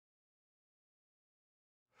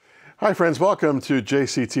Hi friends, welcome to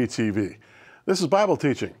JCT TV. This is Bible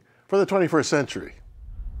teaching for the 21st century.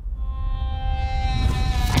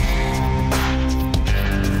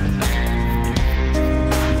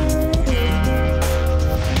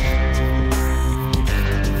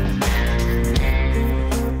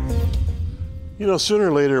 You know, sooner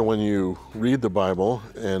or later when you read the Bible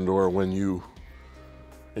or when you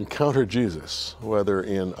encounter Jesus, whether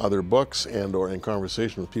in other books or in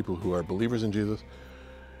conversation with people who are believers in Jesus,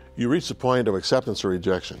 you reach the point of acceptance or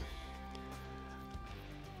rejection.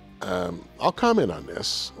 I'll comment on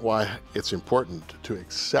this, why it's important to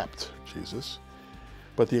accept Jesus,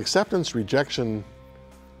 but the acceptance-rejection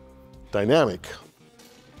dynamic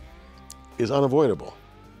is unavoidable.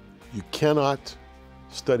 You cannot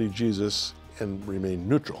study Jesus and remain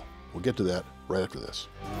neutral. We'll get to that right after this.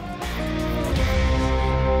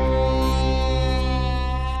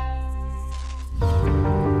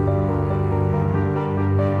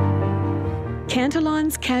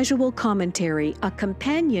 Cantelon's Casual Commentary, a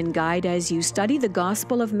companion guide as you study the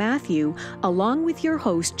Gospel of Matthew, along with your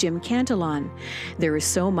host, Jim Cantelon. There is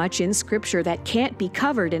so much in Scripture that can't be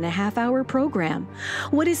covered in a half-hour program.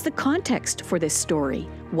 What is the context for this story?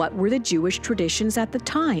 What were the Jewish traditions at the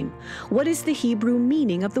time? What is the Hebrew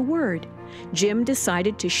meaning of the word? Jim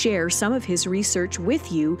decided to share some of his research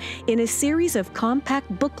with you in a series of compact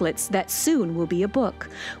booklets that soon will be a book.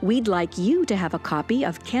 We'd like you to have a copy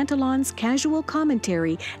of Cantelon's Casual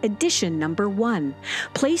Commentary, edition number 1.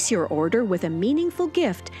 Place your order with a meaningful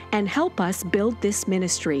gift and help us build this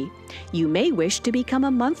ministry. You may wish to become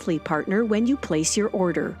a monthly partner when you place your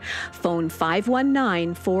order. Phone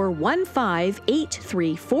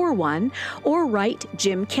 519-415-8341 or write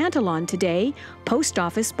Jim Cantelon today, Post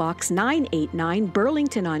Office Box 989,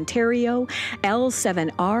 Burlington, Ontario,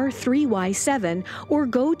 L7R3Y7, or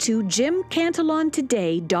go to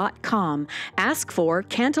jimcantelontoday.com. Ask for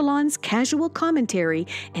Cantelon's Casual Commentary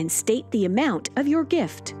and state the amount of your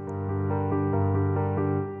gift.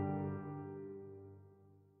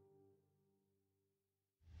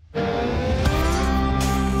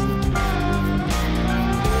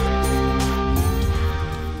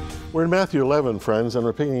 We're in Matthew 11, friends, and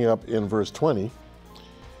we're picking up in verse 20.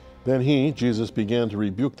 Then he, Jesus, began to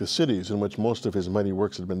rebuke the cities in which most of his mighty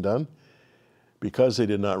works had been done, because they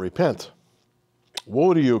did not repent.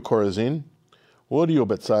 Woe to you, Chorazin! Woe to you,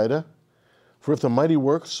 Bethsaida! For if the mighty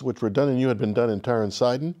works which were done in you had been done in Tyre and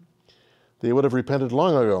Sidon, they would have repented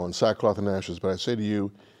long ago in sackcloth and ashes. But I say to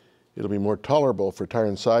you, it'll be more tolerable for Tyre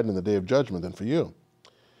and Sidon in the day of judgment than for you.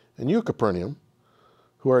 And you, Capernaum,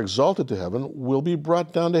 who are exalted to heaven, will be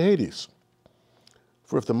brought down to Hades.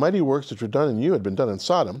 For if the mighty works which were done in you had been done in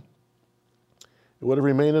Sodom, it would have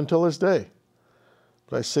remained until this day.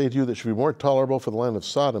 But I say to you that it should be more tolerable for the land of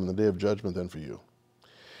Sodom in the day of judgment than for you.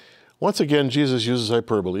 Once again, Jesus uses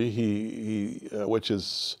hyperbole, which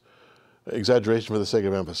is exaggeration for the sake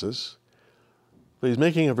of emphasis. But he's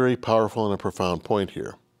making a very powerful and a profound point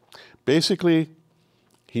here. Basically,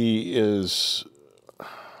 he is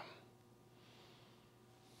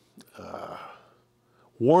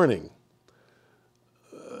warning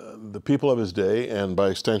the people of his day, and by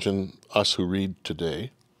extension us who read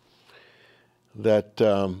today, that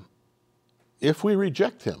if we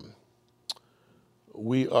reject him,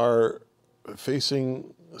 we are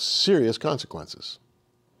facing serious consequences.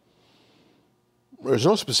 There's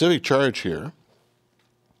no specific charge here.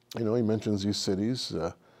 You know, he mentions these cities,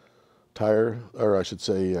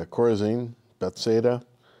 Chorazin, Bethsaida,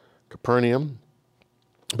 Capernaum.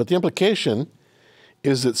 But the implication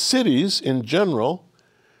is that cities in general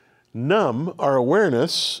numb our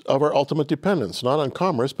awareness of our ultimate dependence, not on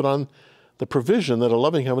commerce, but on the provision that a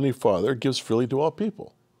loving Heavenly Father gives freely to all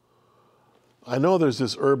people. I know there's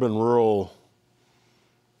this urban-rural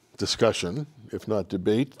discussion, if not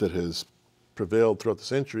debate, that has prevailed throughout the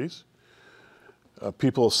centuries.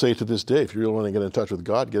 People say to this day, if you really want to get in touch with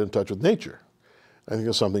God, get in touch with nature. I think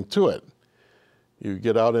there's something to it. You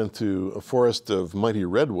get out into a forest of mighty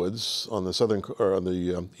redwoods on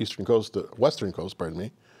the eastern coast, western coast, pardon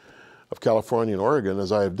me, of California and Oregon,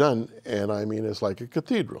 as I have done, and I mean, it's like a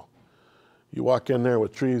cathedral. You walk in there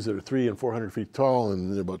with trees that are 300 and 400 feet tall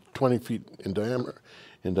and they're about 20 feet in diameter,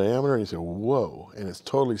 and you say, whoa, and it's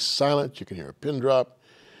totally silent. You can hear a pin drop.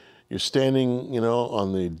 You're standing, you know,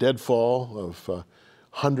 on the deadfall of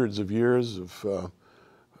hundreds of years of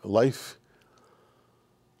life.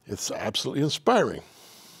 It's absolutely inspiring.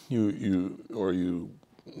 You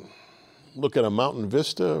look at a mountain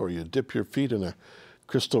vista, or you dip your feet in a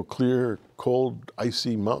crystal clear, cold,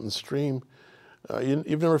 icy mountain stream.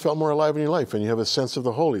 You've never felt more alive in your life, and you have a sense of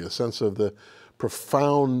the holy, a sense of the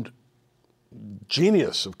profound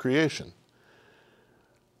genius of creation.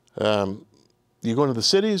 You go into the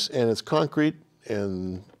cities and it's concrete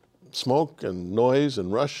and smoke and noise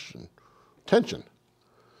and rush and tension.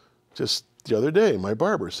 Just the other day, my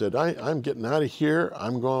barber said, I'm getting out of here.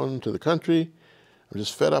 I'm going to the country. I'm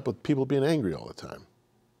just fed up with people being angry all the time.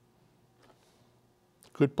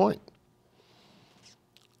 Good point.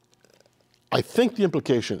 I think the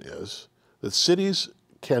implication is that cities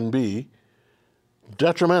can be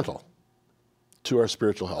detrimental to our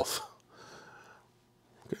spiritual health.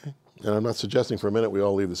 Okay? And I'm not suggesting for a minute we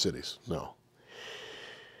all leave the cities. No.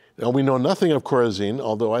 Now, we know nothing of Chorazin,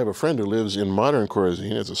 although I have a friend who lives in modern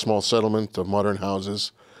Chorazin. It's a small settlement of modern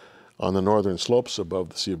houses on the northern slopes above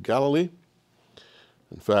the Sea of Galilee.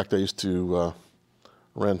 In fact, I used to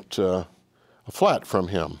rent a flat from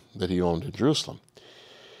him that he owned in Jerusalem.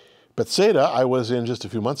 Bethsaida, I was in just a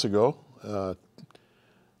few months ago,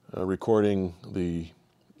 recording the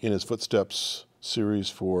In His Footsteps series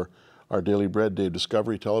for our Daily Bread Day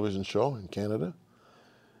Discovery television show in Canada.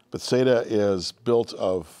 Bethsaida is built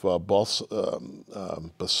of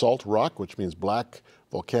basalt rock, which means black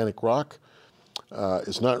volcanic rock.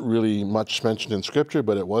 It's not really much mentioned in Scripture,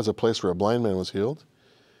 but it was a place where a blind man was healed.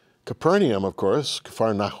 Capernaum, of course,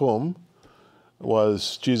 Kfar Nahum,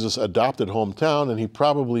 was Jesus' adopted hometown, and he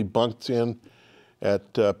probably bunked in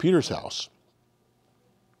at Peter's house,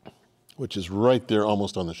 which is right there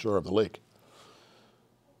almost on the shore of the lake.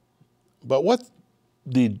 But what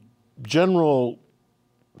the general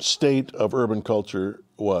state of urban culture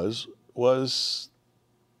was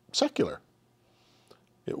secular.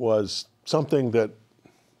 It was something that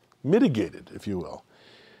mitigated, if you will,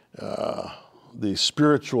 the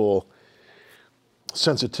spiritual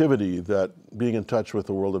sensitivity that being in touch with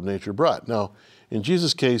the world of nature brought. Now, in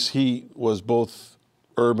Jesus' case, he was both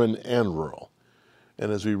urban and rural.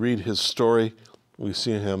 And as we read his story, we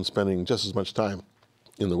see him spending just as much time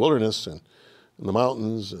in the wilderness and in the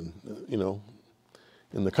mountains and,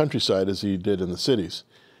 in the countryside as he did in the cities.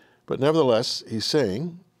 But nevertheless, he's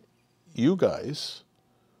saying, you guys,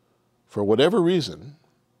 for whatever reason,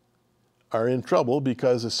 are in trouble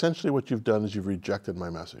because essentially what you've done is you've rejected my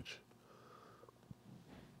message.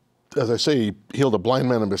 As I say, he healed a blind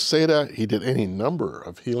man in Bethsaida. He did any number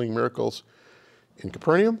of healing miracles in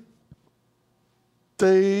Capernaum.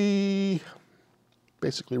 They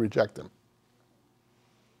basically reject him.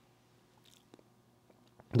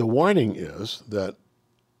 The warning is that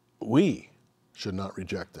we should not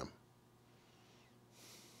reject them.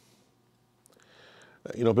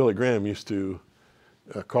 Billy Graham used to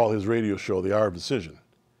call his radio show The Hour of Decision.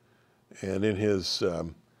 And in his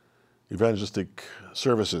evangelistic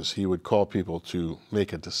services, he would call people to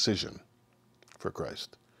make a decision for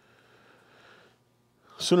Christ.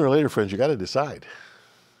 Sooner or later, friends, you got to decide.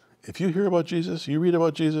 If you hear about Jesus, you read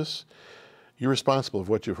about Jesus, you're responsible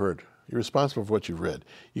for what you've heard. You're responsible for what you've read.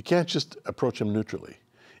 You can't just approach him neutrally.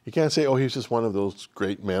 You can't say, oh, he's just one of those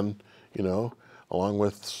great men, along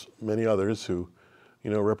with many others who,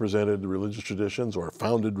 represented the religious traditions or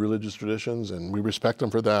founded religious traditions, and we respect him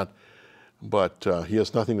for that. But he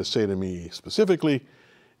has nothing to say to me specifically,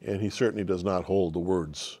 and he certainly does not hold the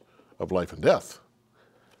words of life and death.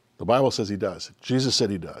 The Bible says he does. Jesus said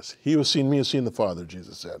he does. He who has seen me has seen the Father,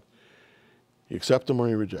 Jesus said. You accept him or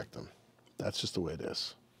you reject him. That's just the way it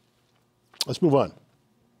is. Let's move on.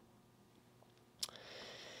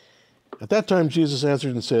 At that time, Jesus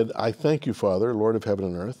answered and said, I thank you, Father, Lord of heaven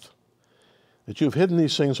and earth, that you have hidden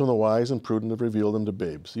these things from the wise and prudent and have revealed them to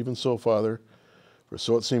babes. Even so, Father, for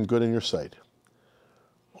so it seemed good in your sight.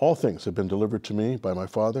 All things have been delivered to me by my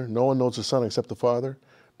Father. No one knows the Son except the Father,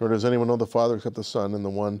 nor does anyone know the Father except the Son and the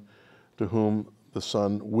one to whom the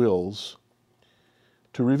Son wills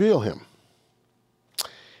to reveal him.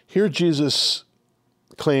 Here Jesus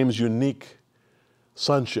claims unique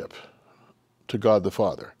sonship to God the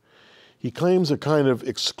Father. He claims a kind of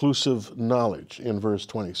exclusive knowledge in verse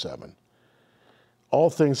 27. All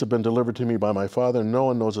things have been delivered to me by my Father. No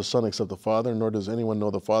one knows the Son except the Father, nor does anyone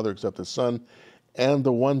know the Father except the Son, and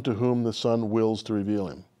the one to whom the Son wills to reveal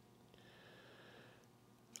him.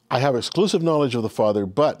 I have exclusive knowledge of the Father,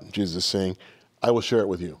 but, Jesus is saying, I will share it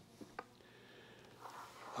with you.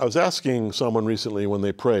 I was asking someone recently when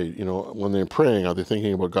they pray, when they're praying, are they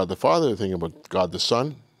thinking about God the Father? Are they thinking about God the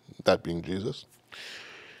Son, that being Jesus?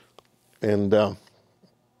 And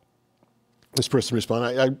this person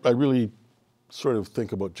responded, I really sort of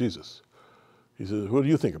think about Jesus. He said, who do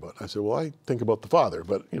you think about? I said, well, I think about the Father,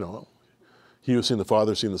 but, he who's seen the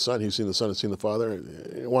Father has seen the Son, he who's seen the Son has seen the Father,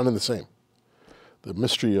 one and the same. The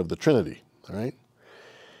mystery of the Trinity, all right?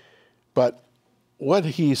 But what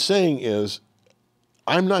he's saying is,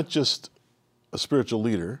 I'm not just a spiritual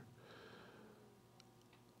leader.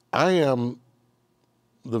 I am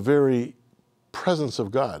the very presence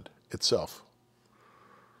of God itself.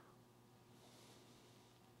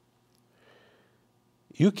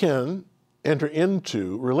 You can enter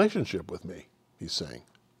into relationship with me, he's saying,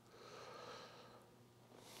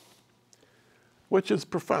 which is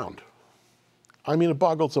profound. I mean, it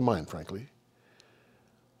boggles the mind, frankly.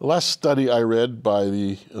 The last study I read by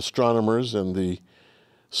the astronomers in the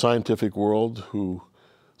scientific world who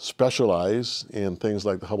specialize in things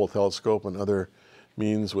like the Hubble telescope and other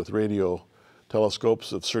means with radio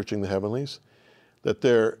telescopes of searching the heavenlies, that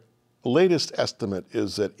their latest estimate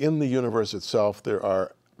is that in the universe itself there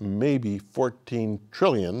are maybe 14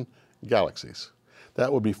 trillion galaxies.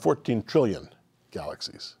 That would be 14 trillion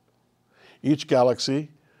galaxies. Each galaxy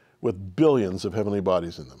with billions of heavenly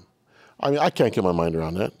bodies in them. I mean, I can't get my mind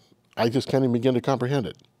around that. I just can't even begin to comprehend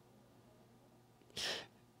it.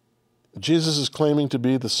 Jesus is claiming to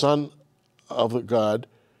be the Son of the God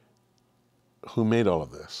who made all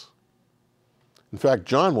of this. In fact,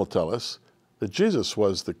 John will tell us that Jesus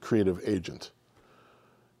was the creative agent.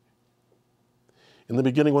 In the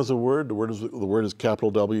beginning was the Word. The Word is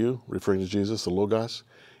capital W, referring to Jesus, the Logos.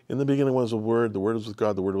 In the beginning was the Word was with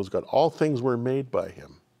God, the Word was God. All things were made by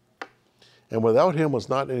him. And without him was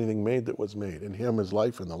not anything made that was made. In him is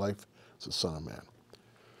life, and the life is the Son of Man.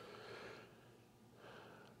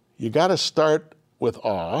 You got to start with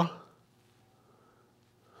awe.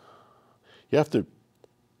 You have to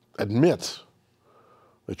admit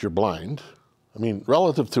that you're blind. I mean,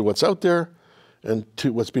 relative to what's out there and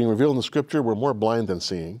to what's being revealed in the Scripture, we're more blind than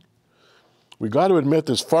seeing. We got to admit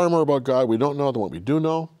there's far more about God we don't know than what we do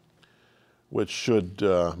know, which should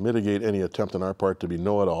mitigate any attempt on our part to be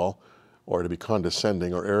know-it-all or to be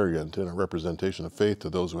condescending or arrogant in a representation of faith to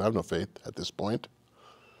those who have no faith at this point.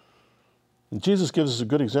 And Jesus gives us a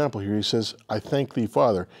good example here. He says, I thank thee,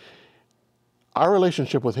 Father. Our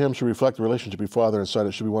relationship with him should reflect the relationship with Father and Son.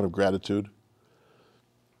 It should be one of gratitude.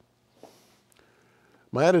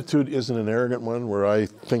 My attitude isn't an arrogant one where I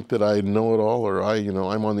think that I know it all or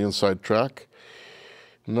I'm on the inside track.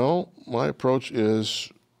 No, my approach is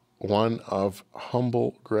one of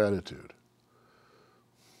humble gratitude.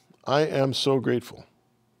 I am so grateful.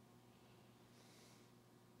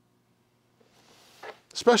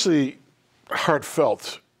 Especially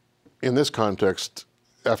heartfelt in this context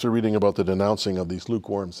after reading about the denouncing of these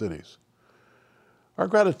lukewarm cities. Our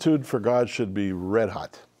gratitude for God should be red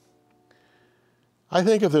hot. I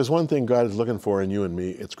think if there's one thing God is looking for in you and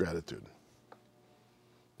me, it's gratitude.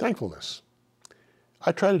 Thankfulness.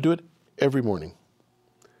 I try to do it every morning.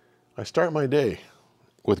 I start my day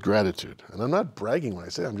with gratitude. And I'm not bragging when I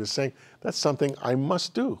say it. I'm just saying that's something I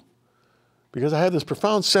must do. Because I have this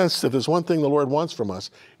profound sense that there's one thing the Lord wants from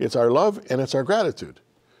us. It's our love and it's our gratitude.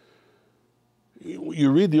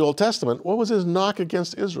 You read the Old Testament, what was his knock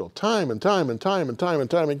against Israel? Time and time and time and time and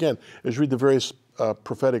time again. As you read the various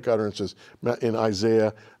prophetic utterances in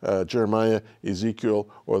Isaiah, Jeremiah, Ezekiel,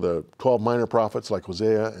 or the 12 minor prophets like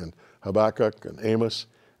Hosea and Habakkuk and Amos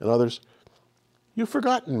and others. You've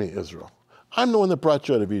forgotten me, Israel. I'm the one that brought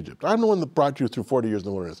you out of Egypt. I'm the one that brought you through 40 years in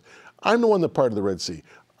the wilderness. I'm the one that parted the Red Sea.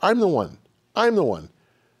 I'm the one. I'm the one.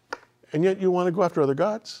 And yet you want to go after other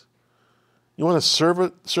gods? You want to serve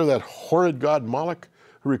that horrid god Moloch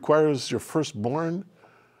who requires your firstborn,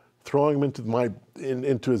 throwing him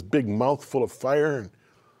into his big mouth full of fire? And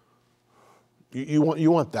you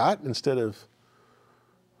want that instead of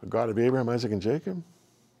the God of Abraham, Isaac, and Jacob?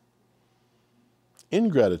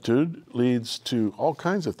 Ingratitude leads to all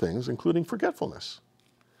kinds of things, including forgetfulness.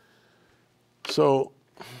 So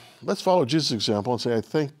let's follow Jesus' example and say, I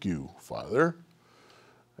thank you, Father.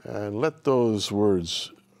 And let those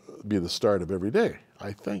words be the start of every day.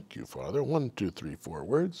 I thank you, Father. 1, 2, 3, 4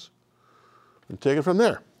 words. And take it from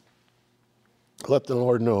there. Let the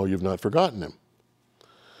Lord know you've not forgotten him.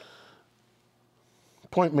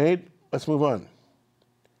 Point made. Let's move on.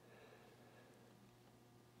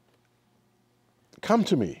 Come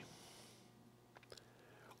to me,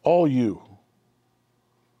 all you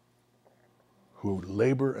who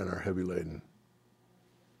labor and are heavy laden,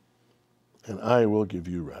 and I will give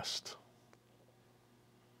you rest.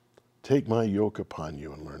 Take my yoke upon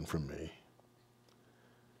you and learn from me.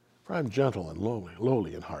 For I am gentle and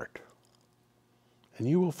lowly in heart, and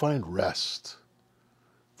you will find rest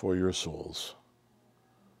for your souls.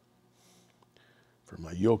 For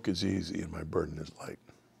my yoke is easy and my burden is light.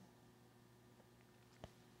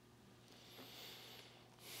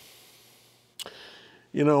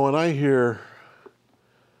 You know, when I hear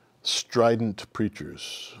strident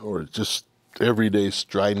preachers or just everyday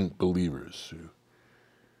strident believers who,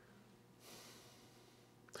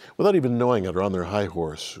 without even knowing it, are on their high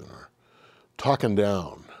horse and are talking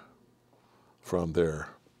down from their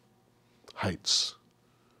heights,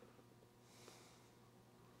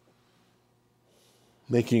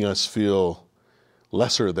 making us feel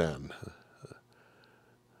lesser than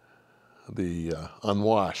the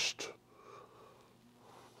unwashed,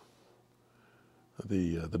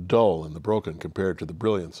 the dull and the broken compared to the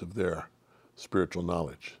brilliance of their spiritual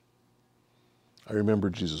knowledge. I remember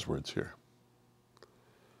Jesus' words here.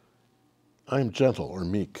 I am gentle or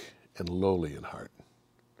meek and lowly in heart.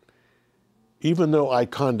 Even though I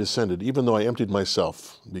condescended, even though I emptied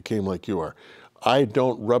myself, became like you are, I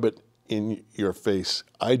don't rub it in your face.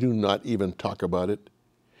 I do not even talk about it.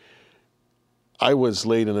 I was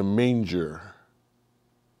laid in a manger,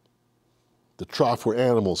 the trough where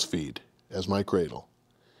animals feed, as my cradle.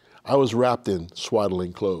 I was wrapped in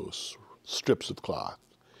swaddling clothes, strips of cloth.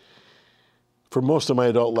 For most of my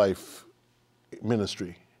adult life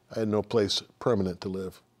ministry, I had no place permanent to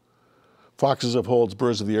live. Foxes have holes,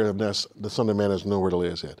 birds of the air have nests, the Son of Man has nowhere to lay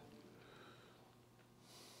his head.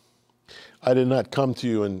 I did not come to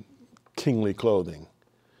you in kingly clothing.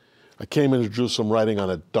 I came into Jerusalem riding on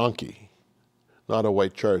a donkey, not a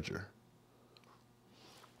white charger.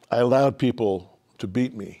 I allowed people to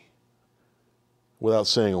beat me without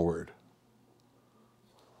saying a word.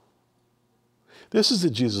 This is the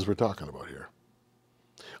Jesus we're talking about here.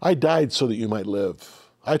 I died so that you might live.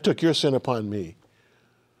 I took your sin upon me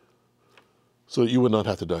so that you would not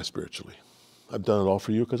have to die spiritually. I've done it all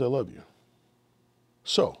for you because I love you.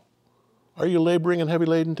 So, are you laboring and heavy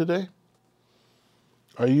laden today?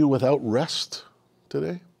 Are you without rest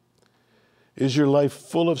today? Is your life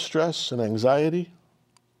full of stress and anxiety?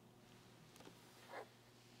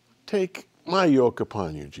 Take my yoke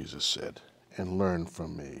upon you, Jesus said, and learn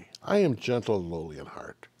from me. I am gentle and lowly in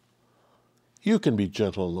heart. You can be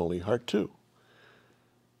gentle and lowly in heart too.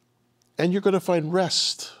 And you're going to find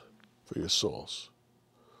rest for your souls.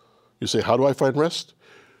 You say, how do I find rest?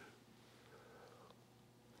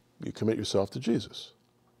 You commit yourself to Jesus.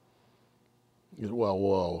 Well,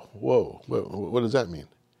 whoa, what does that mean?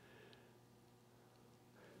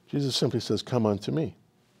 Jesus simply says, come unto me.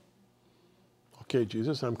 Okay,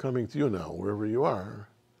 Jesus, I'm coming to you now, wherever you are.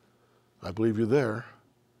 I believe you're there.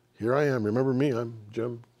 Here I am. Remember me, I'm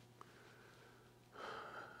Jim.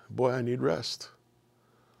 Boy, I need rest.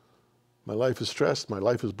 My life is stressed. My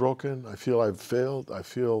life is broken. I feel I've failed. I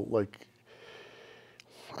feel like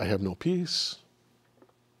I have no peace.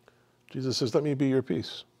 Jesus says, let me be your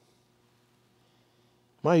peace.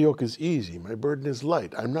 My yoke is easy. My burden is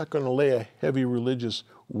light. I'm not going to lay a heavy religious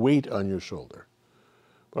weight on your shoulder.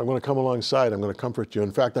 But I'm going to come alongside. I'm going to comfort you.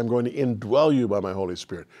 In fact, I'm going to indwell you by my Holy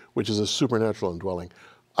Spirit, which is a supernatural indwelling.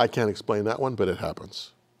 I can't explain that one, but it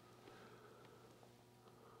happens.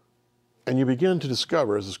 And you begin to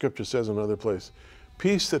discover, as the scripture says in another place,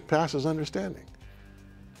 peace that passes understanding.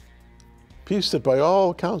 Peace that by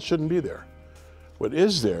all accounts shouldn't be there. What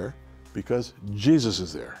is there, because Jesus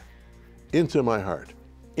is there. Into my heart.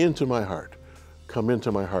 Into my heart. Come into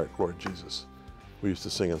my heart, Lord Jesus. We used to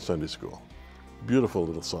sing in Sunday school. Beautiful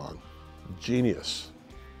little song. Genius.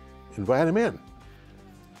 Invite him in.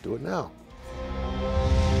 Do it now.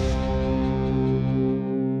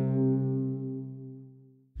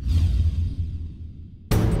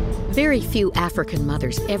 Very few African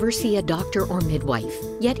mothers ever see a doctor or midwife,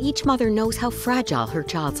 yet each mother knows how fragile her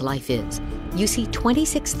child's life is. You see,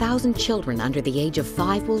 26,000 children under the age of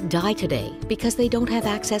 5 will die today because they don't have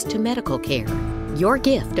access to medical care. Your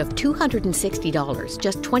gift of $260,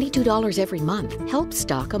 just $22 every month, helps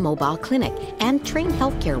stock a mobile clinic and train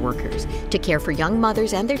healthcare workers to care for young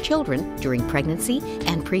mothers and their children during pregnancy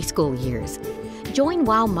and preschool years. Join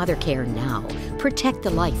WOW Mother Care now. Protect the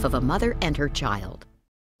life of a mother and her child.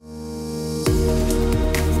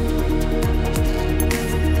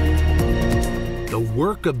 The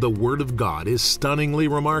work of the Word of God is stunningly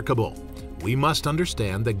remarkable. We must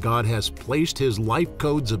understand that God has placed His life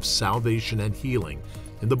codes of salvation and healing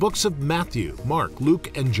in the books of Matthew, Mark,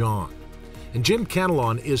 Luke, and John. And Jim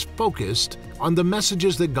Cantelon is focused on the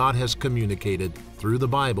messages that God has communicated through the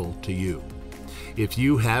Bible to you. If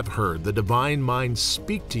you have heard the Divine Mind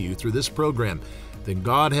speak to you through this program, then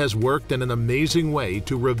God has worked in an amazing way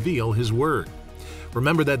to reveal His Word.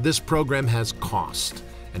 Remember that this program has cost,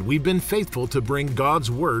 and we've been faithful to bring God's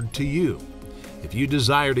Word to you. If you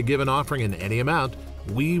desire to give an offering in any amount,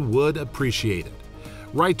 we would appreciate it.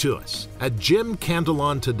 Write to us at Jim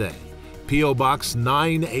Cantelon Today, P.O. Box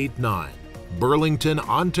 989, Burlington,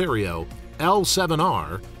 Ontario,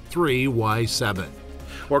 L7R 3Y7.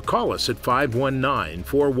 Or call us at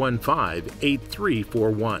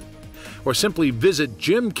 519-415-8341. Or simply visit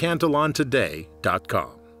jimcantelontoday.com.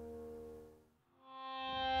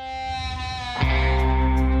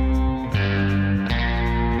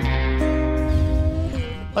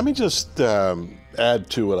 Let me just add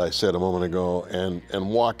to what I said a moment ago and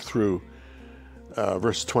walk through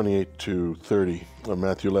verse 28 to 30 of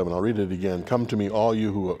Matthew 11. I'll read it again. Come to me, all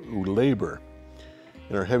you who labor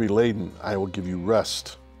and are heavy laden, I will give you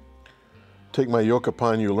rest. Take my yoke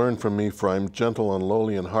upon you, learn from me, for I am gentle and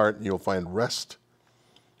lowly in heart, and you'll find rest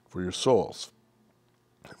for your souls.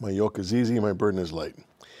 My yoke is easy, my burden is light.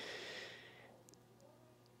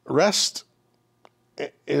 Rest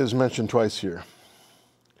is mentioned twice here.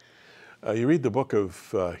 You read the book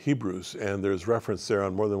of Hebrews, and there's reference there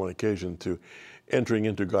on more than one occasion to entering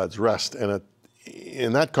into God's rest. And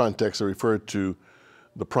in that context, it referred to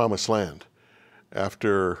the promised land.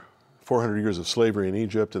 After 400 years of slavery in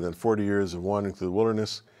Egypt and then 40 years of wandering through the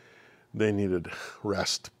wilderness, they needed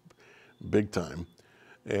rest big time.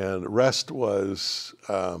 And rest was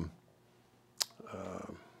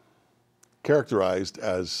characterized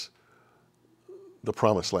as the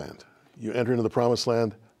promised land. You enter into the promised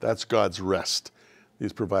land, that's God's rest.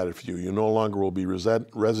 He's provided for you. You no longer will be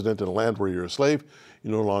resident in a land where you're a slave. You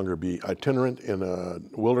no longer be itinerant in a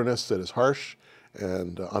wilderness that is harsh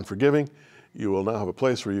and unforgiving. You will now have a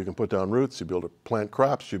place where you can put down roots. You'll be able to plant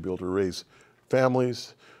crops. You'll be able to raise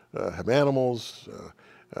families, have animals,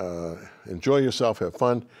 enjoy yourself, have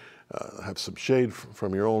fun, have some shade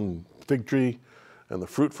from your own fig tree and the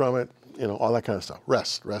fruit from it, you know, all that kind of stuff.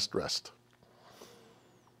 Rest, rest, rest.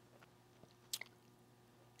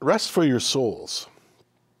 Rest for your souls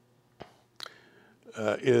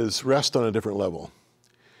is rest on a different level.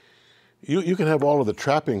 You can have all of the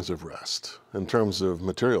trappings of rest in terms of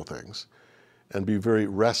material things and be very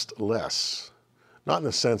restless. Not in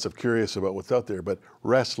the sense of curious about what's out there, but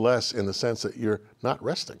restless in the sense that you're not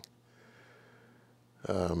resting.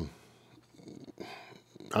 I'm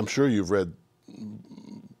sure you've read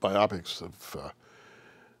biopics of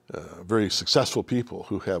very successful people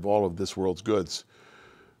who have all of this world's goods,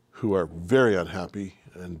 who are very unhappy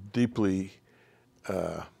and deeply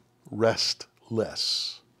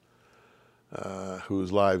restless,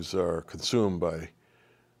 whose lives are consumed by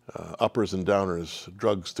uppers and downers,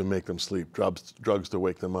 drugs to make them sleep, drugs to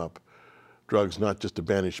wake them up, drugs not just to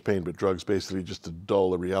banish pain, but drugs basically just to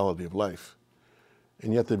dull the reality of life.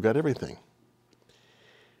 And yet they've got everything.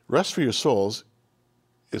 Rest for your souls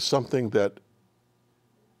is something that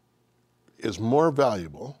is more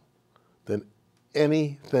valuable than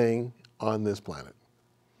anything on this planet.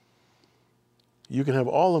 You can have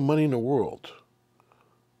all the money in the world,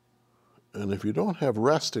 and if you don't have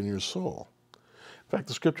rest in your soul, in fact,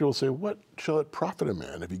 the scripture will say, what shall it profit a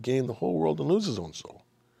man if he gain the whole world and lose his own soul?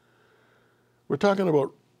 We're talking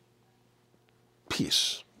about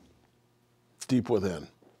peace deep within.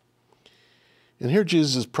 And here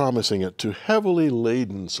Jesus is promising it to heavily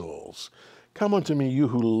laden souls. Come unto me, you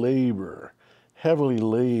who labor, heavily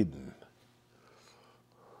laden,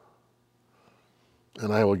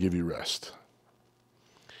 and I will give you rest.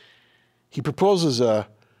 He proposes a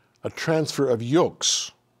transfer of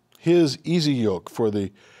yokes, his easy yoke for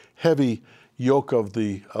the heavy yoke of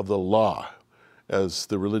the law, as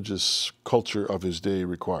the religious culture of his day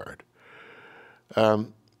required.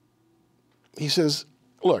 He says,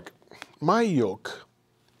 look, my yoke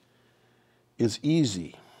is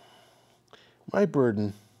easy. My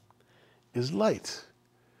burden is light.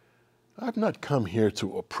 I've not come here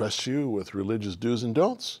to oppress you with religious do's and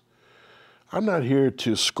don'ts. I'm not here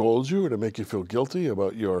to scold you or to make you feel guilty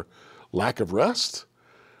about your lack of rest.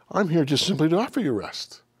 I'm here just simply to offer you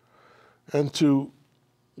rest and to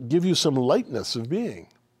give you some lightness of being.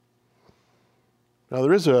 Now,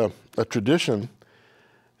 there is a tradition,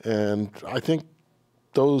 and I think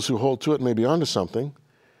those who hold to it may be onto something,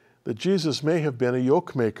 that Jesus may have been a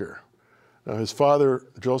yoke maker. Now, his father,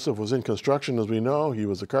 Joseph, was in construction, as we know. He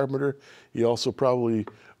was a carpenter. He also probably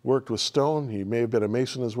worked with stone. He may have been a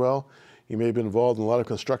mason as well. He may have been involved in a lot of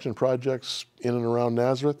construction projects in and around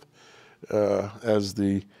Nazareth as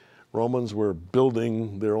the Romans were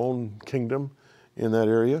building their own kingdom in that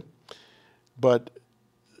area. But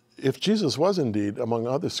if Jesus was indeed, among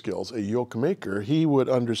other skills, a yoke maker, he would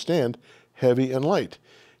understand heavy and light.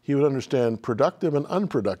 He would understand productive and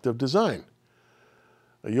unproductive design.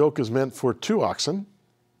 A yoke is meant for 2 oxen,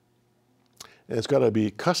 and it's got to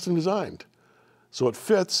be custom designed. So it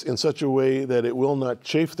fits in such a way that it will not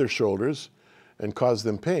chafe their shoulders and cause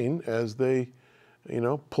them pain as they,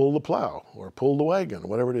 pull the plow or pull the wagon,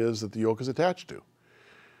 whatever it is that the yoke is attached to.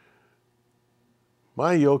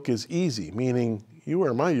 My yoke is easy, meaning you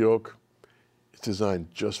wear my yoke, it's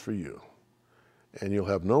designed just for you. And you'll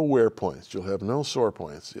have no wear points, you'll have no sore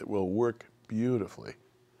points. It will work beautifully.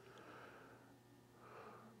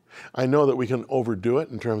 I know that we can overdo it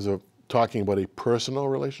in terms of talking about a personal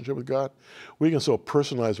relationship with God. We can so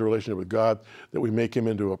personalize a relationship with God that we make him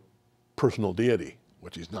into a personal deity,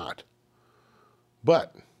 which he's not.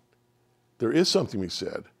 But there is something to be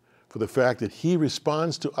said for the fact that he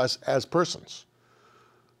responds to us as persons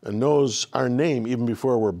and knows our name even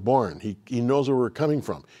before we're born. He knows where we're coming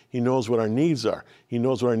from. He knows what our needs are. He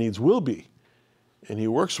knows what our needs will be. And he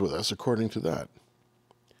works with us according to that.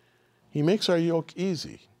 He makes our yoke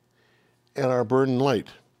easy and our burden light.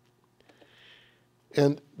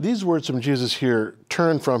 And these words from Jesus here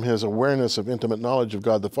turn from his awareness of intimate knowledge of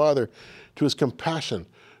God the Father to his compassion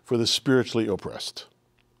for the spiritually oppressed.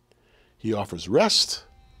 He offers rest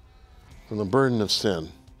from the burden of sin,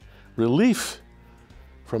 relief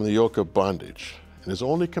from the yoke of bondage. And his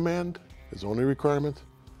only command, his only requirement,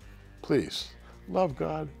 please love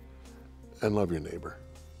God and love your neighbor.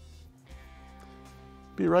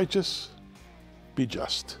 Be righteous, be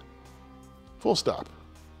just. Full stop.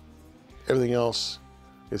 Everything else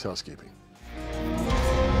is housekeeping.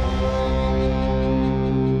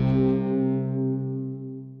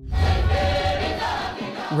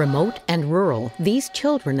 Remote and rural, these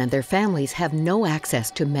children and their families have no access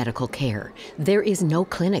to medical care. There is no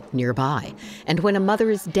clinic nearby. And when a mother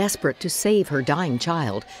is desperate to save her dying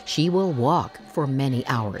child, she will walk for many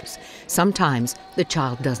hours. Sometimes the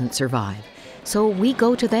child doesn't survive. So we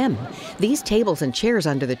go to them. These tables and chairs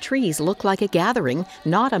under the trees look like a gathering,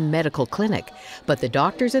 not a medical clinic. But the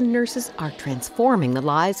doctors and nurses are transforming the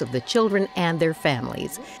lives of the children and their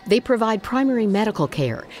families. They provide primary medical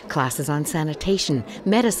care, classes on sanitation,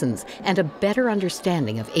 medicines, and a better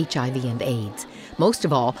understanding of HIV and AIDS. Most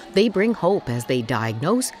of all, they bring hope as they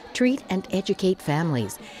diagnose, treat, and educate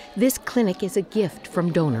families. This clinic is a gift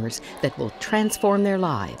from donors that will transform their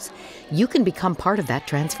lives. You can become part of that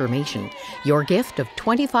transformation. Your gift of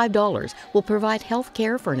 $25 will provide health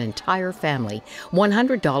care for an entire family.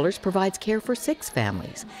 $100 provides care for 6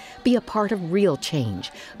 families. Be a part of real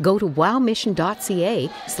change. Go to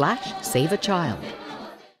wowmission.ca/saveachild.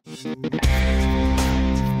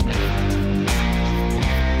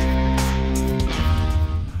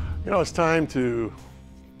 You know, it's time to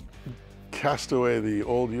cast away the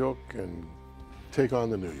old yoke and take on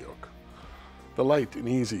the new yoke. The light and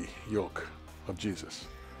easy yoke of Jesus.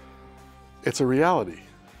 It's a reality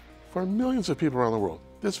for millions of people around the world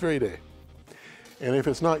this very day. And if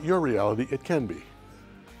it's not your reality, it can be.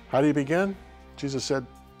 How do you begin? Jesus said,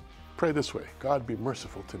 pray this way: God, be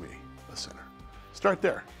merciful to me, a sinner. Start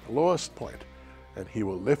there, the lowest point, and he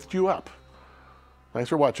will lift you up. Thanks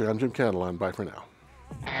for watching. I'm Jim Cantelon. Bye for now.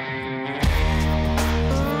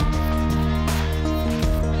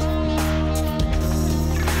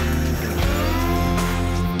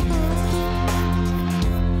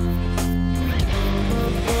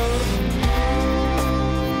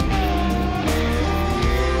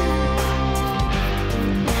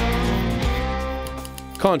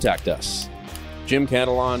 Contact us. Jim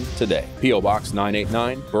Cantelon Today, P.O. Box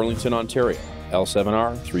 989, Burlington, Ontario,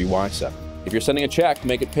 L7R 3Y7. If you're sending a check,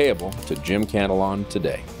 make it payable to Jim Cantelon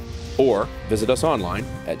Today. Or visit us online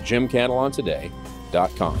at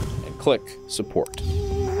jimcantelontoday.com and click Support.